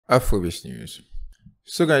Afrobeat news.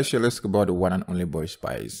 So guys, here let's talk about the one and only Boy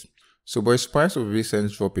Spyce. So Boy Spyce will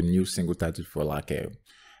recently drop a new single titled Folake.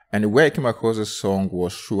 And the way I came across the song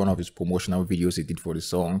was through one of his promotional videos he did for the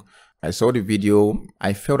song. I saw the video,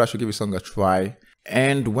 I felt I should give the song a try.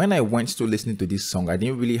 And when I went to listening to this song, I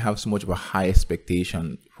didn't really have so much of a high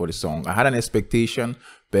expectation for the song. I had an expectation,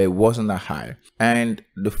 but it wasn't that high. And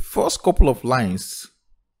the first couple of lines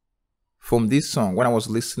from this song, when I was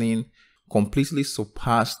listening, completely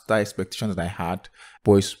surpassed the expectations that I had.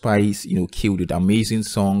 Boy Spyce, killed it. Amazing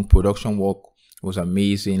song, production work was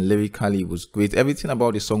amazing, lyrically it was great. Everything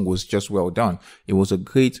about the song was just well done. It was a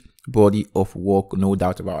great body of work, no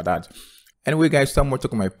doubt about that. Anyway guys, without more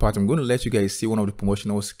talk on my part, I'm going to let you guys see one of the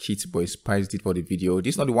promotional skits Boy Spyce did for the video.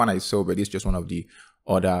 This is not the one I saw, but this is just one of the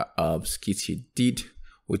other skits he did.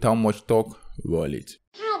 Without much talk, roll it.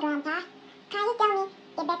 Hi Grandpa, can you tell me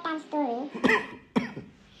a bedtime story?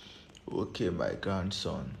 Okay, my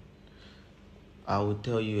grandson, I will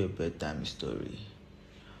tell you a bedtime story.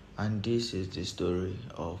 And this is the story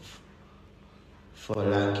of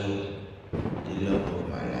Folake, the love of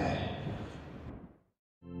my life.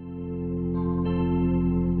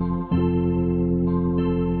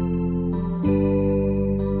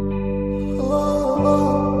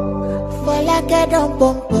 Folake don't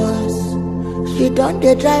bump us. She don't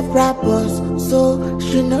dey drive rappers, so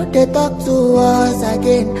she know they talk to us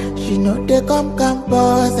again. She know they come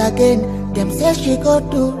campus again. Them say she go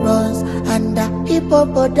to runs, and the hippo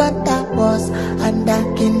don't tap us, and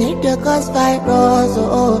the kidney they cause virus.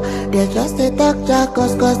 Oh, they just they talk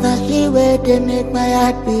jackals, cause now she way they make my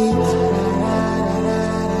heart beat.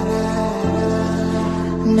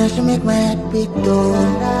 Now she make my heart beat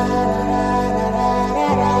though.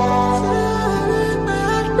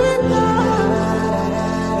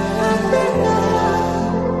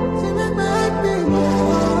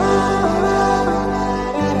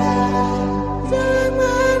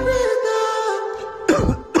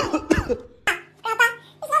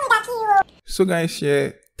 So guys,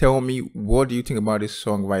 here, tell me, what do you think about this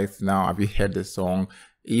song right now? Have you heard the song?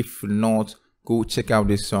 If not, go check out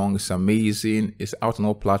this song. It's amazing. It's out on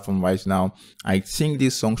all platforms right now. I think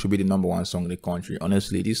this song should be the #1 song in the country.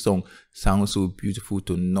 Honestly, this song sounds so beautiful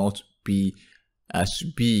to not be as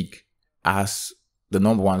big as the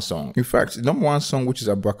 #1 song. In fact, the #1 song, which is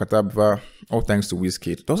Abracadabra, all thanks to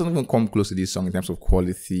Wizkid, doesn't even come close to this song in terms of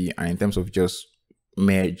quality and in terms of just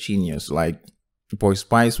mere genius. Like, Boy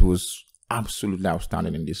Spyce was absolutely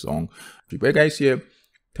outstanding in this song. But guys, here,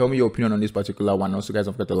 tell me your opinion on this particular one. Also guys,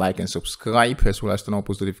 don't forget to like and subscribe, as well as turn on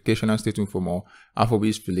post notification, and stay tuned for more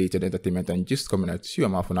Afrobeat related entertainment and just coming at you.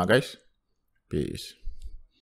 I'm out for now guys. Peace.